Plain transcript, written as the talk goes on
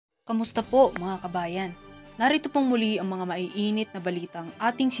Kamusta po mga kabayan? Narito pong muli ang mga maiinit na balitang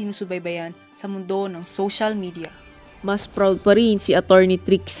ating sinusubaybayan sa mundo ng social media. Mas proud pa rin si Atty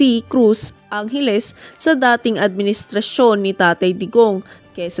Trixie Angeles sa dating administrasyon ni Tatay Digong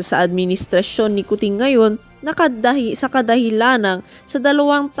kaysa sa administrasyon ni Kuting ngayon sa kadahilanang sa 2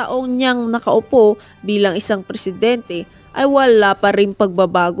 taong niyang nakaupo bilang isang presidente ay wala pa rin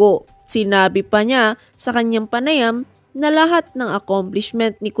pagbabago. Sinabi pa niya sa kanyang panayam na lahat ng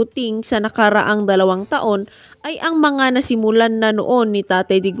accomplishment ni Kuting sa nakaraang 2 taon ay ang mga nasimulan na noon ni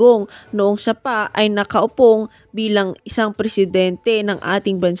Tatay Digong noong siya pa ay nakaupong bilang isang presidente ng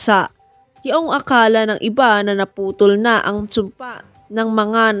ating bansa. Yaong akala ng iba na naputol na ang sumpa ng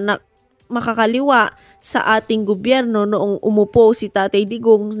mga makakaliwa sa ating gobyerno noong umupo si Tatay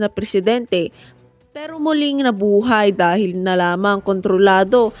Digong na presidente, pero muling nabuhay dahil na lamang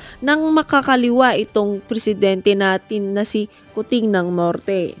kontrolado ng makakaliwa itong presidente natin na si Kuting ng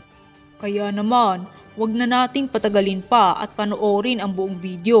Norte. Kaya naman, wag na nating patagalin pa at panoorin ang buong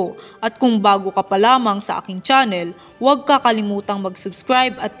video. At kung bago ka pa lamang sa aking channel, huwag kakalimutang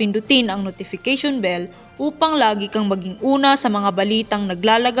mag-subscribe at pindutin ang notification bell upang lagi kang maging una sa mga balitang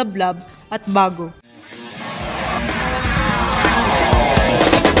naglalagablab at bago.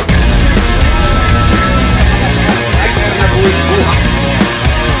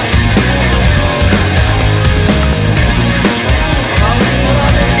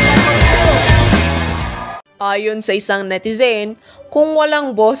 Ayon sa isang netizen, kung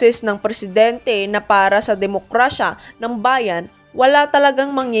walang boses ng presidente na para sa demokrasya ng bayan, wala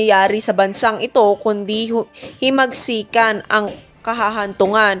talagang mangyayari sa bansang ito kundi himagsikan ang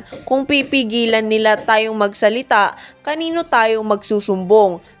kahahantungan. Kung pipigilan nila tayong magsalita, kanino tayo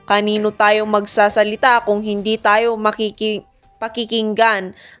magsusumbong? Kanino tayo magsasalita kung hindi tayo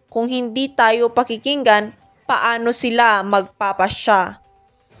pakikinggan? Kung hindi tayo pakikinggan, paano sila magpapasya?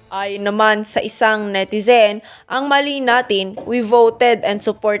 Ayon naman sa isang netizen, ang mali natin, we voted and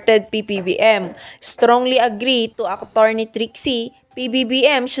supported PBBM. Strongly agree to Atty Trixie,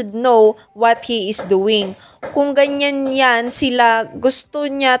 PBBM should know what he is doing. Kung ganyan yan sila, gusto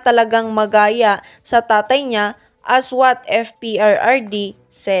niya talagang magaya sa tatay niya as what fprrd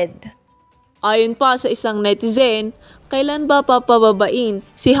said. Ayon pa sa isang netizen, kailan ba papababain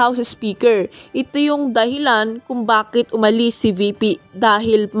si House Speaker? Ito yung dahilan kung bakit umalis si VP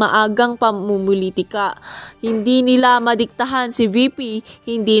dahil maagang pamumulitika. Hindi nila madiktahan si VP,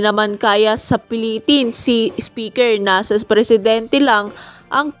 hindi naman kaya sa pilitin si Speaker na sa presidente lang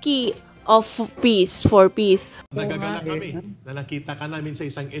ang key of peace for peace. Nagagala kami na nakita ka namin sa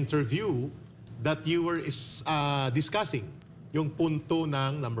isang interview that you were discussing yung punto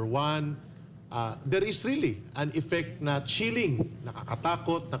ng number 1, there is really an effect na chilling,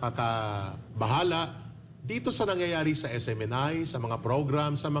 nakakatakot, nakakabahala dito sa nangyayari sa SMNI, sa mga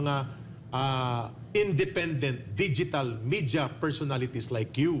program, sa mga independent digital media personalities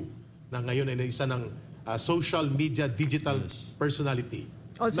like you, na ngayon ay isa ng social media digital personality.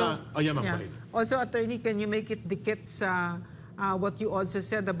 Also, Also, attorney, can you make it dikit sa what you also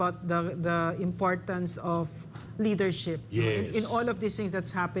said about the importance of leadership in all of these things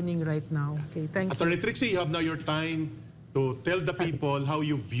that's happening right now? Okay, thank you. Atty Trixie, you have now your time to tell the people how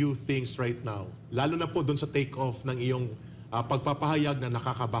you view things right now. Lalo na po doon sa take-off ng iyong pagpapahayag na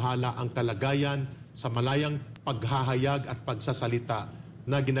nakakabahala ang kalagayan sa malayang paghahayag at pagsasalita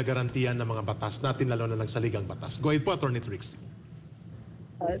na ginagarantiyan ng mga batas natin, lalo na ng saligang batas. Go ahead po, Atty Trixie.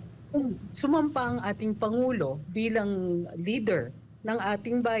 Sumampa ang ating Pangulo bilang leader ng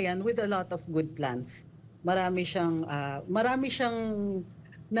ating bayan with a lot of good plans. Marami siyang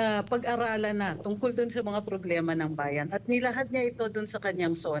na pag-aralan na tungkol dun sa mga problema ng bayan at nilahad niya ito dun sa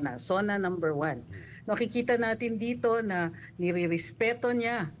kanyang SONA number 1. Nakikita natin dito na nirirespeto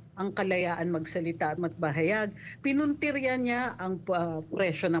niya ang kalayaan magsalita at magbahayag. Pinuntirya niya ang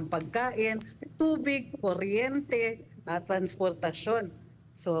presyo ng pagkain, tubig, kuryente at transportasyon.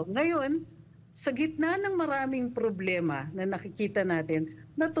 So ngayon, sa gitna ng maraming problema na nakikita natin,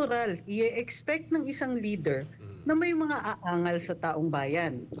 natural, i-expect ng isang leader na may mga aangal sa taong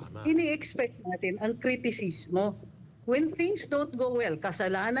bayan. Ini-expect natin ang kritisismo. When things don't go well,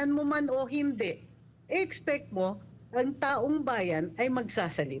 kasalanan mo man o hindi, expect mo ang taong bayan ay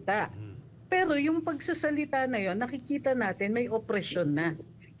magsasalita. Pero yung pagsasalita na yon, nakikita natin may opresyon na.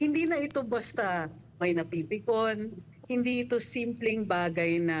 Hindi na ito basta may napipikon, hindi ito simpleng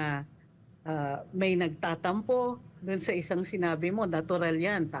bagay na may nagtatampo doon sa isang sinabi mo, natural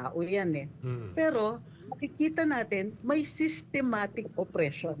yan, tao yan eh. Pero makikita natin may systematic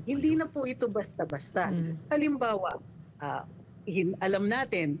oppression. Hindi na po ito basta-basta. Halimbawa, alam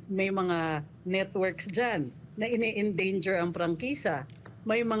natin may mga networks dyan na ini-endanger ang prangkisa.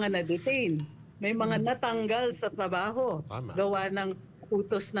 may mga na-detain, may mga natanggal sa trabaho, Tama. gawa ng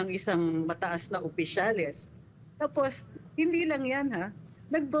utos ng isang mataas na opisyales. Tapos, hindi lang yan ha,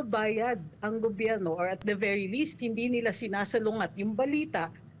 nagbabayad ang gobyerno or at the very least, hindi nila sinasalungat yung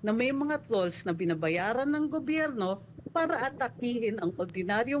balita na may mga trolls na binabayaran ng gobyerno para atakihin ang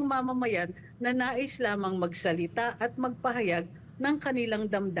ordinaryong mamamayan na nais lamang magsalita at magpahayag ng kanilang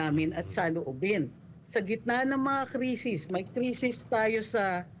damdamin at saloobin. Sa gitna ng mga krisis, may krisis tayo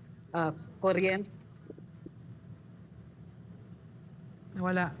sa kuryente.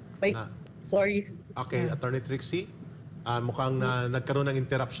 Wala. May, Na- sorry. Okay, Attorney Trixie, mukhang nagkaroon ng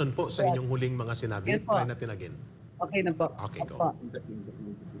interruption po sa inyong huling mga sinabi. Yes po. Try natin again. Okay na po. Okay, go. Opo.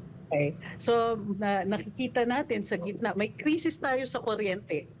 Okay. So, nakikita natin sa gitna, may krisis tayo sa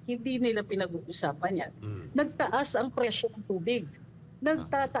kuryente. Hindi nila pinag-uusapan yan. Nagtaas ang presyo ng tubig.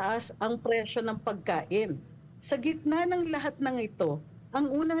 Nagtataas ang presyo ng pagkain. Sa gitna ng lahat ng ito,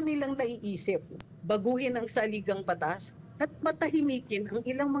 ang unang nilang naiisip, baguhin ang saligang batas at matahimikin ang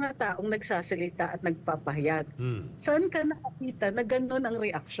ilang mga taong nagsasalita at nagpapahayag. Saan ka nakakita na ganun ang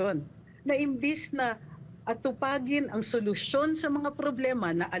reaksyon? Na imbis na atupagin ang solusyon sa mga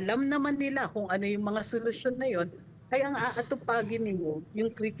problema na alam naman nila kung ano yung mga solusyon na yon, ay ang aatupagin ninyo yung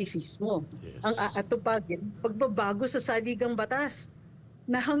kritisismo. Yes. Ang aatupagin, pagbabago sa saligang batas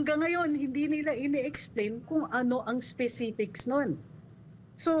na hanggang ngayon hindi nila ini-explain kung ano ang specifics nun.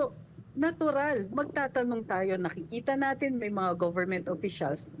 So, natural, magtatanong tayo, nakikita natin may mga government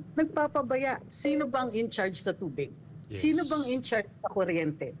officials, nagpapabaya, sino bang in charge sa tubig? Yes. Sino bang in charge sa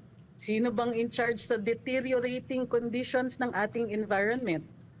kuryente? Sino bang in charge sa deteriorating conditions ng ating environment?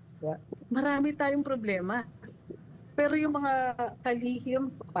 Marami tayong problema. Pero yung mga kalihim,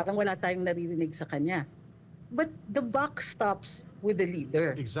 parang wala tayong naririnig sa kanya. But the buck stops with the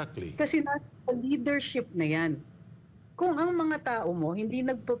leader. Exactly. Kasi nasa leadership na yan. Kung ang mga tao mo hindi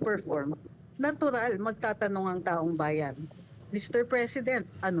nagpo-perform, natural magtatanong ang taong bayan, Mr. President,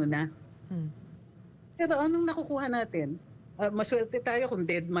 ano na? Pero anong nakukuha natin? Maswerte tayo kung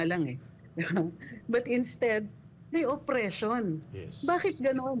deadma lang eh. But instead, may oppression. Yes. Bakit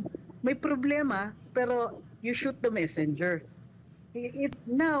ganoon? May problema, pero you shoot the messenger.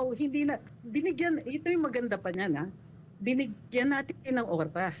 Now, hindi na, binigyan, ito yung maganda pa niyan ha, binigyan natin ng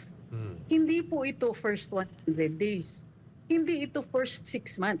oras. Hindi po ito first 100 days. Hindi ito first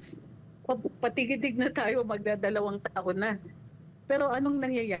 6 months. Patigidig na tayo, magdadalawang taon na. Pero anong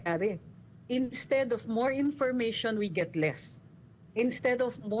nangyayari? Instead of more information, we get less. Instead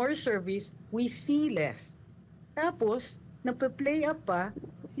of more service, we see less. Tapos, nape-play up pa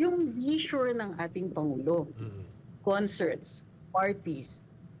yung leisure ng ating Pangulo. Concerts, parties.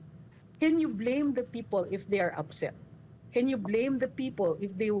 Can you blame the people if they are upset? Can you blame the people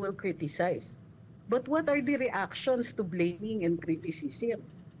if they will criticize? But what are the reactions to blaming and criticism?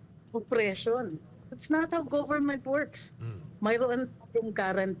 Oppression. That's not how government works. Mayroon tayong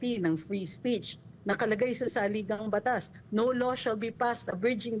guarantee ng free speech nakalagay sa saligang batas. No law shall be passed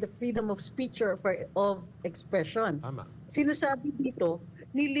abridging the freedom of speech or of expression. Tama. Sinasabi dito,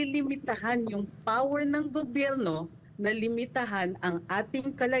 nililimitahan yung power ng gobyerno na limitahan ang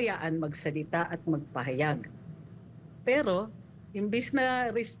ating kalayaan magsalita at magpahayag. Pero, imbis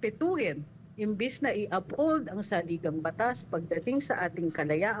na respetuhin, imbis na i-uphold ang saligang batas pagdating sa ating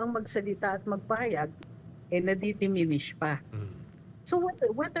kalayaang magsalita at magpahayag, nadidiminish pa. So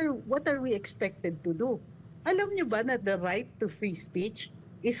what are we expected to do? Alam niyo ba na the right to free speech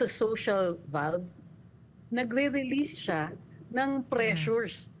is a social valve? Nagre-release siya ng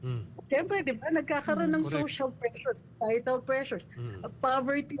pressures. Siyempre, di ba, nagkakaroon ng Correct. social pressures, societal pressures.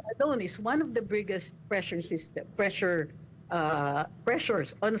 Poverty alone is one of the biggest pressures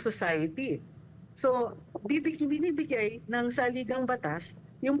on society. So, binibigay ng saligang batas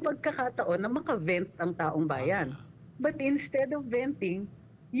yung pagkakataon na maka-vent ang taong bayan. But instead of venting,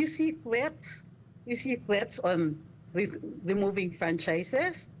 you see threats. You see threats on removing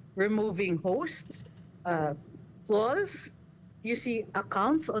franchises, removing hosts, trolls. You see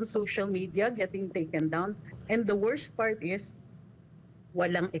accounts on social media getting taken down. And the worst part is,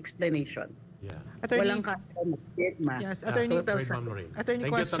 walang explanation. Yeah. Walang deadma. Yes, attorney. Right, Ma'am Lorraine. Attorney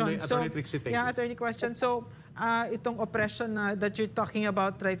Thank you, question. Attorney Trixie. Thank you. Attorney question. So, itong oppression that you're talking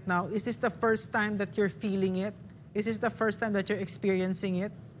about right now, is this the first time that you're feeling it? Is this the first time that you're experiencing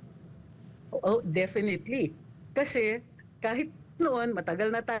it? Oh, definitely. Kasi kahit noon,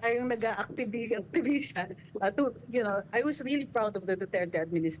 matagal na tayong nag-activista. I was really proud of the Duterte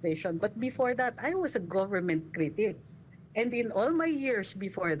administration. But before that, I was a government critic. And in all my years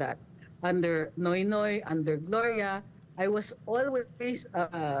before that, under Noynoy, under Gloria, I was always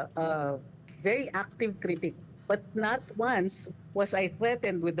a very active critic But not once was I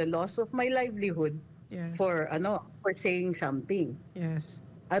threatened with the loss of my livelihood Yes. for saying something. Yes.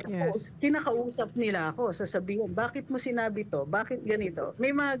 At Yes. kinakausap nila ako, sasabihin, bakit mo sinabi to? Bakit ganito?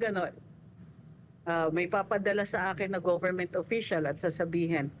 May mga ganon. May papadala sa akin na government official at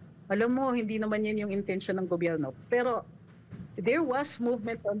sasabihin, alam mo, hindi naman yan yung intention ng gobyerno. Pero there was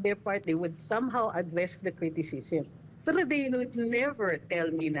movement on their part. They would somehow address the criticism. Pero they would never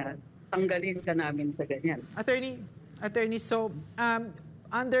tell me na tanggalin ka namin sa ganyan. Attorney, so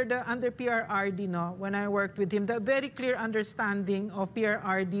under PRRD, no, when I worked with him, the very clear understanding of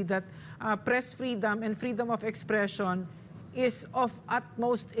PRRD that press freedom and freedom of expression is of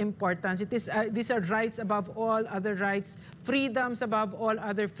utmost importance. It is these are rights above all other rights, freedoms above all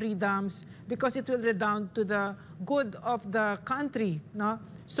other freedoms, because it will redound to the good of the country. No,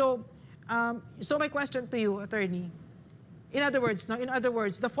 so my question to you, Attorney. In other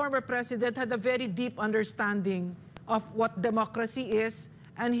words, the former president had a very deep understanding of what democracy is,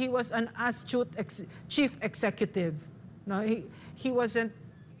 and he was an astute chief executive. No,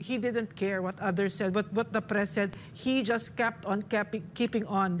 he didn't care what others said, what the press said. He just kept on keeping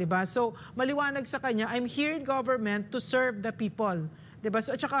on, diba? So maliwanag sa kanya, I'm here in government to serve the people, diba?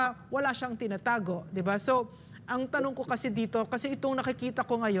 So at saka wala siyang tinatago, diba? So ang tanong ko kasi dito, kasi itong nakikita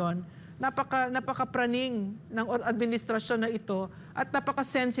ko ngayon, napaka-praning ng administrasyon na ito at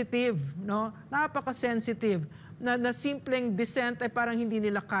napaka-sensitive, no? Napaka-sensitive na simpleng dissent ay parang hindi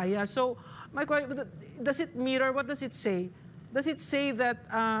nila kaya. So my question, does it mirror, what does it say? Does it say that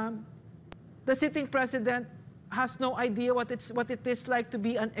the sitting president has no idea what it is like to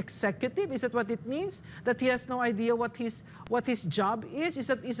be an executive? Is that what it means? That he has no idea what his job is?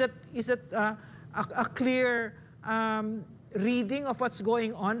 Is it a clear reading of what's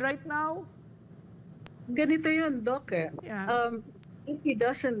going on right now? Ganito yun, Doc. Yeah. If he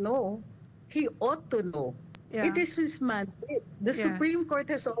doesn't know, he ought to know. Yeah. It is his mandate. The Yes. Supreme Court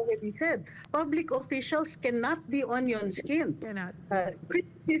has already said public officials cannot be onion skin. Cannot.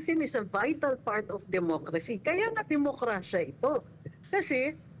 Criticism is a vital part of democracy. Kaya nga demokrasya ito.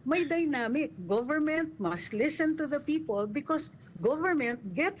 Kasi may dynamic. Government must listen to the people because government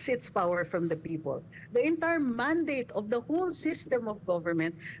gets its power from the people. The entire mandate of the whole system of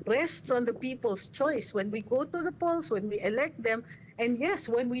government rests on the people's choice. When we go to the polls, when we elect them, and yes,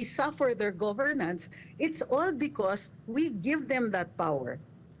 when we suffer their governance, it's all because we give them that power.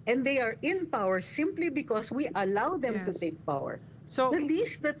 And they are in power simply because we allow them to Yes. take power. So The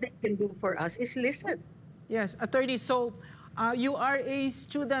least that they can do for us is listen. yes, Attorney, so you are a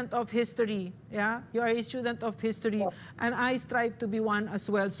student of history, yeah? You are a student of history, and I strive to be one as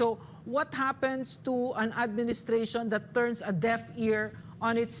well. So what happens to an administration that turns a deaf ear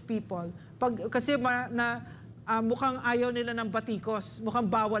on its people? Kasi mukhang ayaw nila ng batikos, mukhang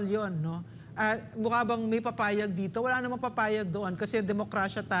bawal yon, no? Mukha bang may papayag dito? Wala namang papayag doon kasi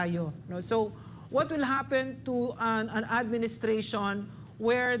demokrasya tayo, no? So what will happen to an administration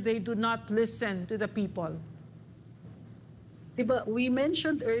where they do not listen to the people? Diba, we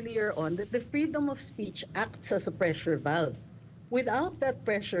mentioned earlier on that the freedom of speech acts as a pressure valve. Without that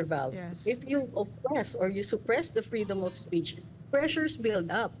pressure valve, Yes. if you oppress or you suppress the freedom of speech, pressures build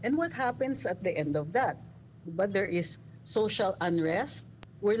up. And what happens at the end of that? But there is social unrest.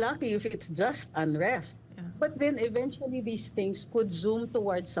 We're lucky if it's just unrest. Yeah. But then eventually these things could zoom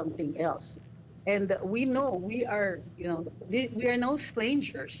towards something else. And we know we are no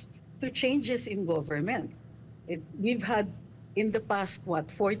strangers to changes in government. We've had in the past 40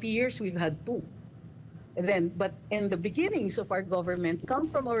 years we've had two. And the beginnings of our government come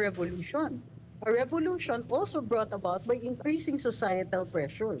from a revolution. A revolution also brought about by increasing societal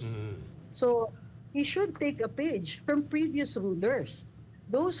pressures. So he should take a page from previous rulers,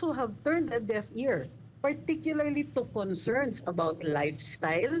 those who have turned a deaf ear, particularly to concerns about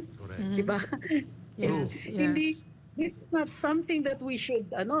lifestyle. Correct. Diba? Yes, Hindi, yes. this is not something that we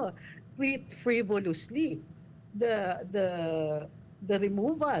should treat frivolously. The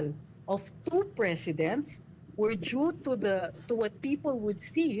removal of two presidents were due to what people would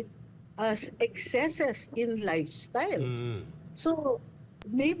see as excesses in lifestyle. So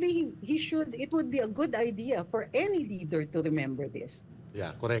maybe it would be a good idea for any leader to remember this.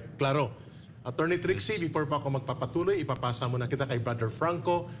 Yeah, correct. Claro. Attorney Trixie, before pa ako magpapatuloy, ipapasa muna kita kay Brother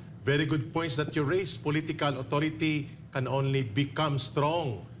Franco. Very good points that you raised. Political authority can only become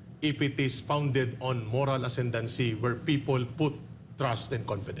strong if it is founded on moral ascendancy where people put trust and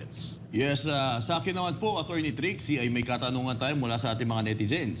confidence. Yes, sa akin naman po, Attorney Trixie, ay may katanungan tayo mula sa ating mga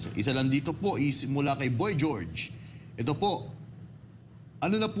netizens. Isa lang dito po is mula kay Boy George. Ito po,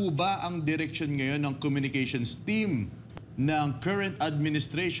 ano na po ba ang direction ngayon ng communications team ng current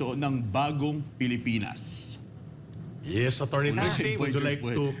administration ng bagong Pilipinas? Yes, Attorney Trixie, would you like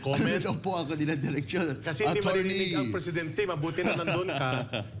to comment? Ano po ang kanilang direksyon? Kasi hindi marinig ang Presidente, mabuti na nandun ka.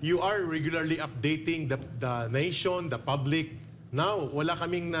 You are regularly updating the nation, the public. Now, wala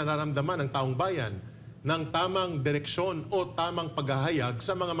kaming nararamdaman ng taong bayan ng tamang direksyon o tamang paghahayag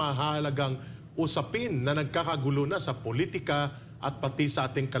sa mga mahalagang usapin na nagkakagulo na sa politika at pati sa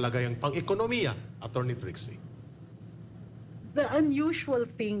ating kalagayang pang-ekonomiya, Attorney Trixie. The unusual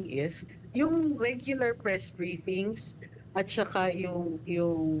thing is, yung regular press briefings at saka yung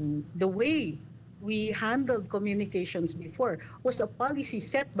the way we handled communications before was a policy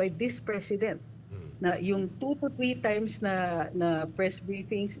set by this president. Na yung 2 to 3 times na press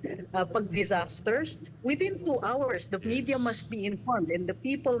briefings pag disasters, within 2 hours the media must be informed and the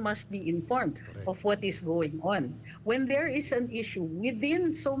people must be informed of what is going on. When there is an issue,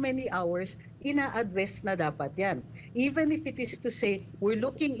 within so many hours, ina-address na dapat yan. Even if it is to say, we're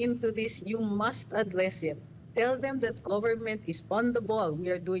looking into this, you must address it. Tell them that government is on the ball,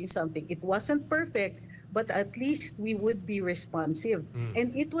 we are doing something. It wasn't perfect, but at least we would be responsive. And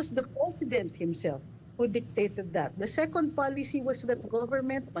it was the president himself who dictated that. The second policy was that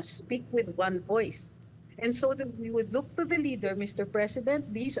government must speak with one voice. And so that we would look to the leader, Mr.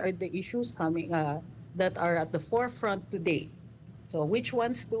 President, these are the issues coming that are at the forefront today. So which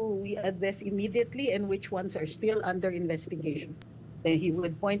ones do we address immediately and which ones are still under investigation? Then he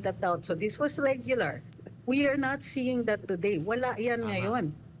would point that out. So this was regular. We are not seeing that today. Wala yan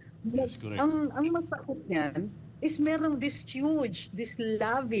ngayon. That's correct. Ang masakit niyan is merong this huge, this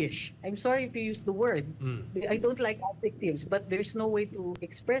lavish, I'm sorry to use the word, I don't like adjectives, but there's no way to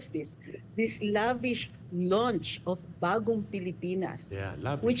express this lavish launch of Bagong Pilipinas,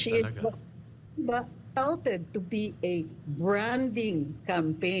 lavish which it talaga. was touted to be a branding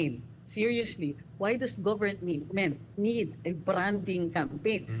campaign. Seriously, why does government need a branding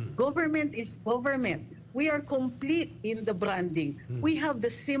campaign? Government is government. We are complete in the branding. We have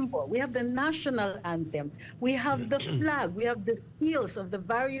the symbol. We have the national anthem. We have the flag. We have the seals of the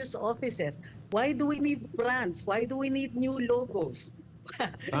various offices. Why do we need brands? Why do we need new logos?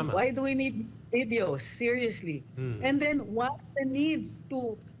 Why do we need videos? Seriously. And then what the need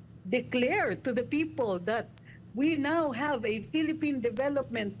to declare to the people that we now have a Philippine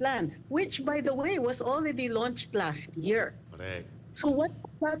development plan, which, by the way, was already launched last year. Correct. So what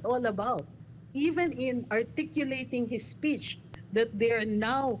is that all about? Even in articulating his speech that they are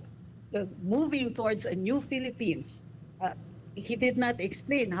now moving towards a new Philippines, he did not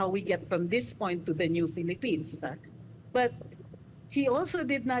explain how we get from this point to the new Philippines. But he also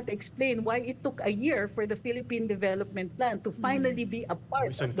did not explain why it took a year for the Philippine Development Plan to finally be a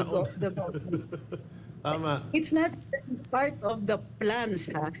part of the government. Tama. It's not part of the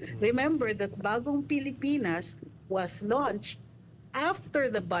plans. Remember that Bagong Pilipinas was launched after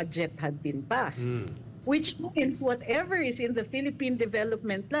the budget had been passed, which means whatever is in the Philippine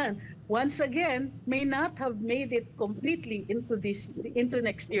Development Plan, once again, may not have made it completely into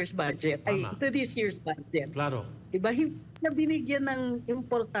next year's budget, into this year's budget. Claro. Diba? Hindi na binigyan ng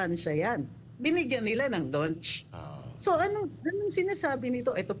importansya yan. Binigyan nila ng launch. So anong sinasabi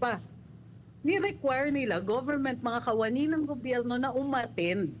nito? Ito pa, ni-require nila government, mga kawani ng gobyerno na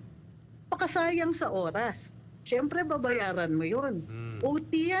umattend. Pakasayang sa oras. Siyempre, babayaran mo yun.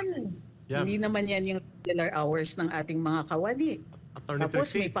 OT yan. Yeah. Hindi naman yan yung regular hours ng ating mga kawani. Attorney Tapos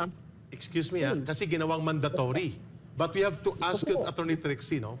Trixie, excuse me, kasi ginawang mandatory. But we have to ask you, Attorney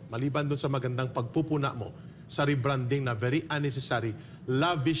Trixie, no? Maliban dun sa magandang pagpupuna mo sa rebranding na very unnecessary,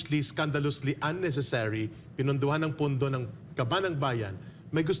 lavishly, scandalously unnecessary, pinunduhan ng pundo ng kaban ng bayan,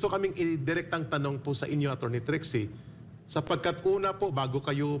 may gusto kaming i-direktang tanong po sa inyo, Attorney Trixie, sapagkat una po, bago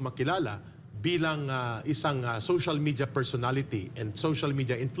kayo makilala, bilang isang social media personality and social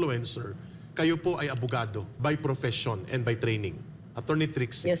media influencer, kayo po ay abogado by profession and by training. Attorney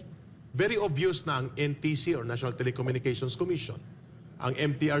Trixie, Yes. very obvious na ang NTC or National Telecommunications Commission, ang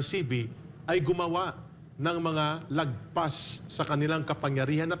MTRCB, ay gumawa ng mga lagpas sa kanilang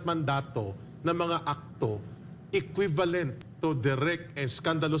kapangyarihan at mandato ng mga akto equivalent to direct and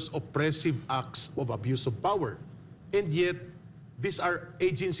scandalous oppressive acts of abuse of power. And yet, these are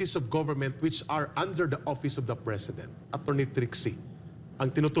agencies of government which are under the office of the President. Attorney Trixie, ang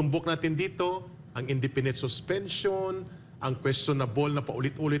tinutumbok natin dito, ang independent suspension, ang questionable na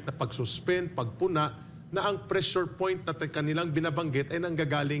paulit-ulit na pagsuspend, pagpuna, na ang pressure point na kanilang binabanggit ay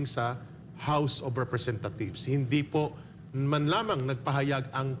nanggagaling sa House of Representatives. Hindi po man lamang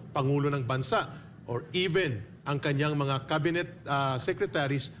nagpahayag ang Pangulo ng Bansa or even ang kanyang mga cabinet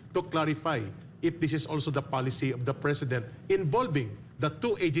secretaries to clarify if this is also the policy of the President involving the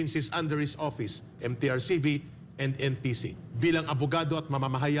two agencies under his office, MTRCB and NTC. Bilang abogado at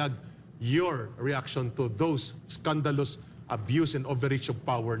mamamahayag, your reaction to those scandalous abuse and overreach of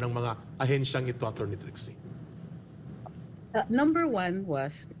power ng mga ahensyang ito, Atty. Trixie? Number one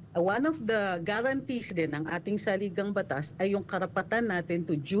was, one of the guarantees din ng ating saligang batas ay yung karapatan natin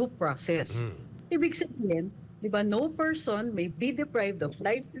to due process. Ibig sabihin, di ba, no person may be deprived of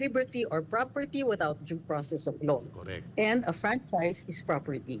life, liberty, or property without due process of law. Correct. And a franchise is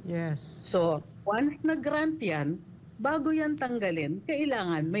property. Yes. So, once na-grant yan, bago yan tanggalin,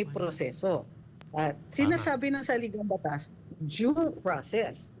 kailangan may proseso. Sinasabi ng saligang batas, due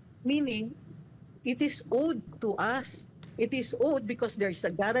process. Meaning, it is owed to us. It is owed because there is a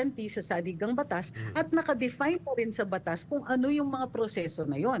guarantee sa saligang batas at nakadefine na rin sa batas kung ano yung mga proseso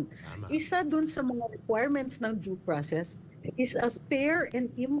na yon. Isa dun sa mga requirements ng due process is a fair and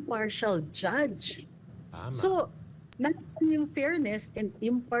impartial judge. So, nasan yung fairness and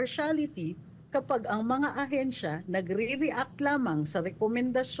impartiality kapag ang mga ahensya nagre-react lamang sa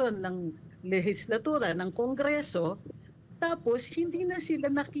rekomendasyon ng lehislatura ng Kongreso, tapos hindi na sila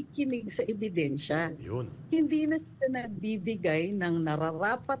nakikinig sa ebidensya. Yun. Hindi na sila nagbibigay ng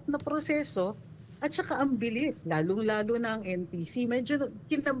nararapat na proseso at saka ang bilis, lalong-lalo na ang NTC. Medyo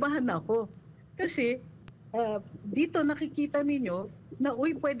kinabahan ako. Kasi dito nakikita ninyo na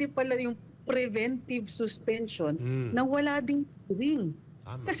pwede pala yung preventive suspension na wala ding hearing.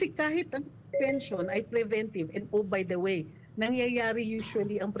 Kasi kahit ang suspension ay preventive, and by the way, nangyayari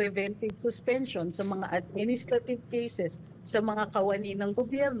usually ang preventive suspension sa mga administrative cases sa mga kawani ng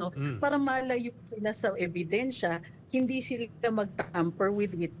gobyerno para malayo sila sa ebidensya, hindi sila mag-tamper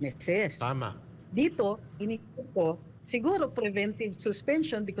with witnesses. Tama. Dito, inikot ko, siguro preventive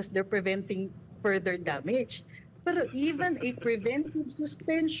suspension because they're preventing further damage. Pero even a preventive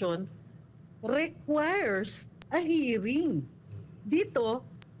suspension requires a hearing. Dito,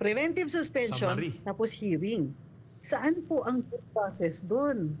 preventive suspension, Summary. tapos hearing. Saan po ang due process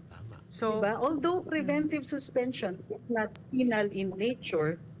doon? So, Diba? Although preventive suspension is not penal in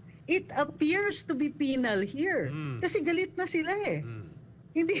nature, it appears to be penal here. Kasi galit na sila eh.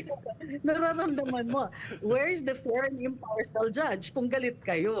 Hindi, nararamdaman mo. Where is the fair and impartial judge kung galit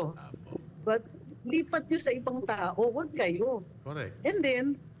kayo? But lipat nyo sa ibang tao, wag kayo. Correct. And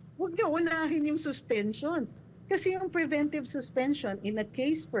then, wag nyo unahin yung suspension. Kasi yung preventive suspension in a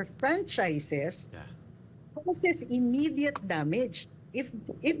case for franchises causes immediate damage. If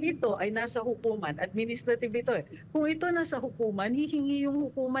ito ay nasa hukuman, administrative ito eh. Kung ito nasa hukuman, hihingi yung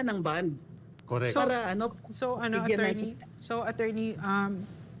hukuman ng bond. Correct. Para bigyan attorney, am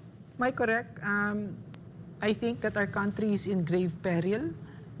I correct? I think that our country is in grave peril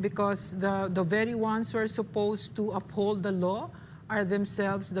because the very ones who are supposed to uphold the law are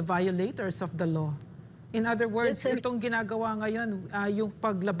themselves the violators of the law. In other words, itong ginagawa ngayon, yung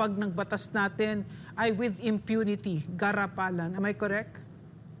paglabag ng batas natin ay with impunity, garapalan. Am I correct?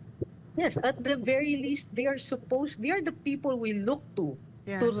 Yes, at the very least, they are the people we look to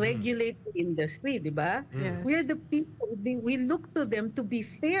regulate the industry, di ba? Yes. We are the people, we look to them to be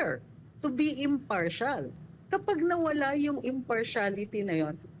fair, to be impartial. Kapag nawala yung impartiality na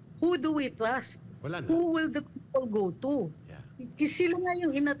yon, who do we trust? Wala na. Who will the people go to? Sila nga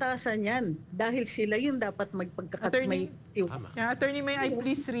yung inatasan yan dahil sila yung dapat Attorney, Attorney, may I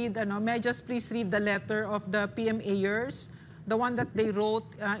please read, may I just please read the letter of the PMAers, the one that they wrote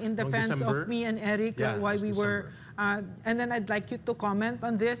in defense of me and Eric while we were, and then I'd like you to comment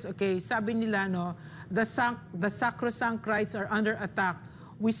on this. Okay, sabi nila, the sacrosanct rights are under attack.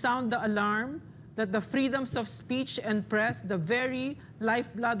 We sound the alarm that the freedoms of speech and press, the very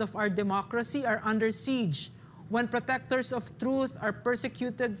lifeblood of our democracy, are under siege. When protectors of truth are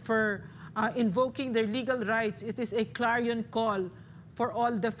persecuted for invoking their legal rights, it is a clarion call for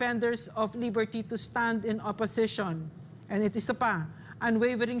all defenders of liberty to stand in opposition. And it is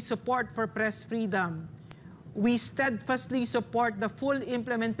unwavering support for press freedom. We steadfastly support the full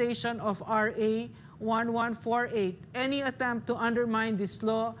implementation of RA 1148. Any attempt to undermine this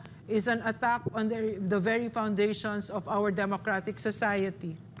law is an attack on the very foundations of our democratic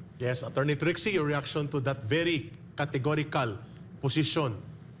society. Yes, Atty. Trixie, your reaction to that very categorical position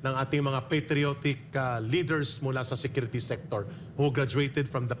ng ating mga patriotic leaders mula sa security sector who graduated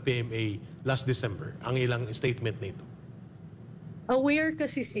from the PMA last December, ang ilang statement nito. Aware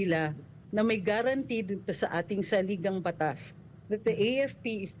kasi sila na may guarantee dito sa ating saligang batas that the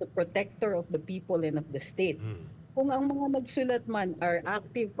AFP is the protector of the people and of the state. Kung ang mga nagsulat man are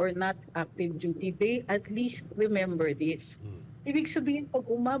active or not active duty, they at least remember this. Ibig sabihin, pag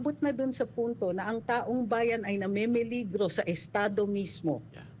umabot na dun sa punto na ang taong bayan ay namemeligro sa Estado mismo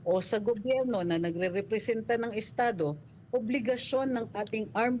o sa gobyerno na nagre-representa ng Estado, obligasyon ng ating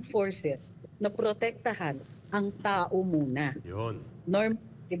armed forces na protektahan ang tao muna. Yun.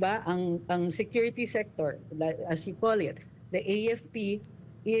 'Di ba? Ang security sector, as you call it, the AFP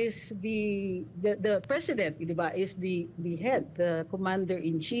is the president, 'di ba? Is the head, the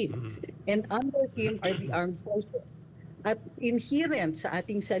commander-in-chief. And under him are the armed forces. At inherent sa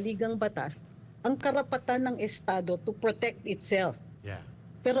ating saligang batas ang karapatan ng Estado to protect itself. Yeah.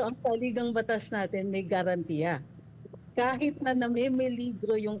 Pero ang saligang batas natin may garantiya. Kahit na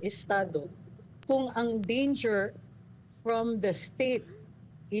namemeligro yung Estado, kung ang danger from the state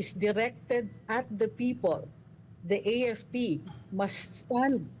is directed at the people, the AFP must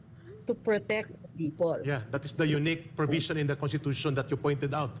stand to protect the people. Yeah, that is the unique provision in the Constitution that you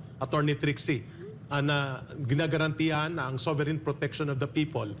pointed out, Atty Trixie, na ginagarantiyan na ang sovereign protection of the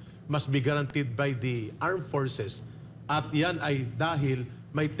people must be guaranteed by the armed forces. At yan ay dahil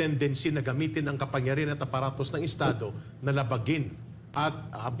may tendency na gamitin ang kapangyarihan at aparatos ng Estado na labagin at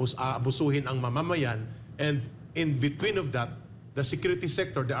abusuhin ang mamamayan. And in between of that, the security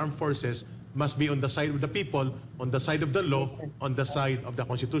sector, the armed forces, must be on the side of the people, on the side of the law, on the side of the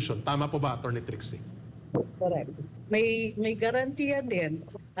Constitution. Tama po ba, Atty Trixie? Correct. May garantiya din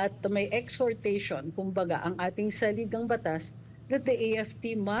at may exhortation, kumbaga, ang ating saligang batas that the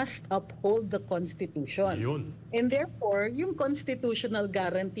AFP must uphold the Constitution. Ayun. And therefore, yung constitutional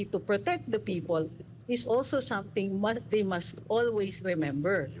guarantee to protect the people is also something they must always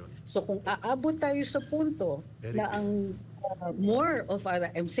remember. So kung aabot tayo sa punto na ang more of our,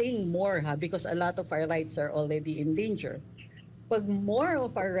 I'm saying more because a lot of our rights are already in danger. Pag more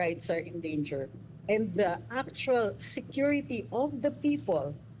of our rights are in danger and the actual security of the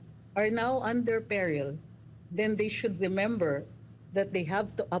people are now under peril, then they should remember that they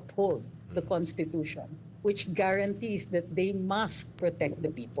have to uphold the Constitution, which guarantees that they must protect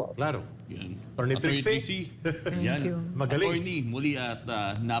the people. Claro. Yan. Atty. Trixie. Yan. you. Magaling. Attorney, muli at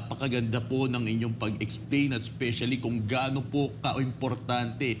napakaganda po ng inyong pag-explain at especially kung gaano po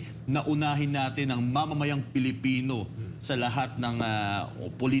ka-importante na unahin natin ang mamamayang Pilipino sa lahat ng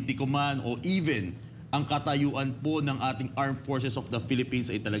politiko man o even ang katayuan po ng ating Armed Forces of the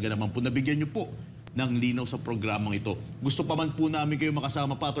Philippines ay talaga naman po nabigyan nyo po ng linaw sa programang ito. Gusto pa man po namin kayo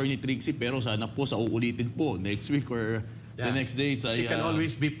makasama pa, Atty. Trixie, pero sana po sa uulitin po next week or the next days. She can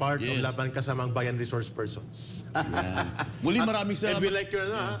always be part of yes. Laban Kasamang Bayan Resource Persons. Yan. Muli maraming And we salamat. like your,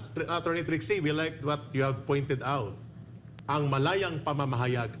 Atty. Trixie, we like what you have pointed out. Ang malayang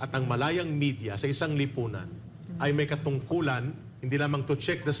pamamahayag at ang malayang media sa isang lipunan ay may katungkulan hindi lamang to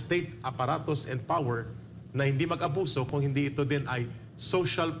check the state apparatus and power na hindi mag-abuso kung hindi ito din ay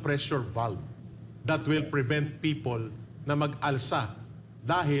social pressure valve that will prevent people na mag-alsa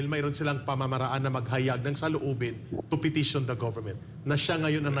dahil mayroon silang pamamaraan na maghayag ng saloobin to petition the government. Na siya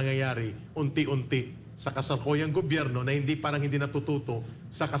ngayon ang nangyayari unti-unti sa kasalukuyang gobyerno na hindi parang hindi natututo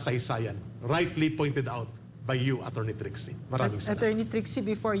sa kasaysayan. Rightly pointed out by you, Atty. Trixie. Maraming salamat. Attorney Trixie,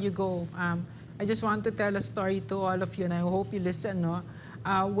 before you go, I just want to tell a story to all of you, and I hope you listen. No,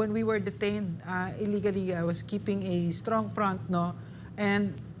 when we were detained illegally, I was keeping a strong front. No,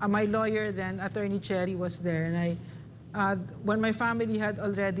 and my lawyer then, Attorney Cherry, was there, and when my family had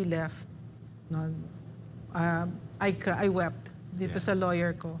already left, no, I wept dito sa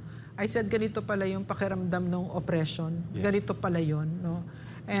lawyer ko. I said, ganito pala yung pakiramdam ng oppression. Ganito pala yun, no?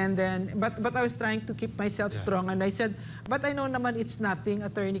 And then, but I was trying to keep myself strong. And I said, but I know naman it's nothing,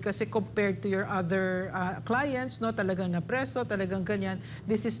 attorney, kasi compared to your other clients, no, talagang napreso, talagang ganyan,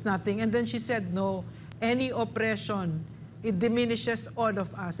 this is nothing. And then she said, no, any oppression, it diminishes all of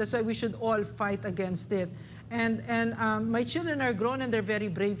us. That's why we should all fight against it. And my children are grown and they're very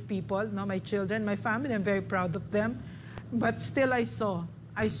brave people. No, my children, my family, I'm very proud of them. But still I saw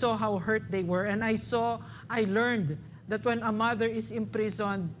how hurt they were. And I learned that when a mother is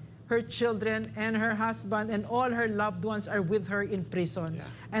imprisoned, her children and her husband and all her loved ones are with her in prison. Yeah.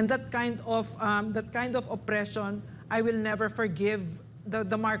 And that kind of oppression, I will never forgive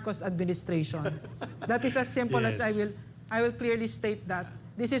the Marcos administration. That is as simple as I will clearly state that.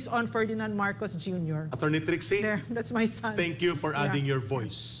 This is on Ferdinand Marcos Jr. Attorney Trixie, There, that's my son. thank you for adding your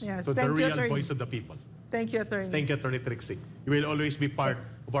voice to the Thank you, real attorney. voice of the people. Thank you, attorney. Thank you, Attorney Trixie. You will always be part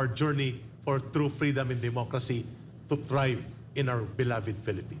of our journey for true freedom and democracy to thrive in our beloved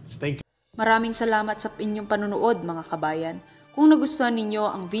Philippines. Thank you. Maraming salamat sa inyong panunood, mga kabayan. Kung nagustuhan ninyo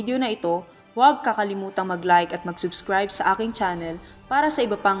ang video na ito, huwag kakalimutang mag-like at mag-subscribe sa aking channel para sa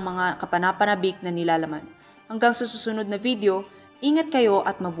iba pang mga kapanapanabik na nilalaman. Hanggang sa susunod na video, ingat kayo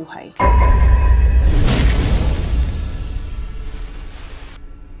at mabuhay.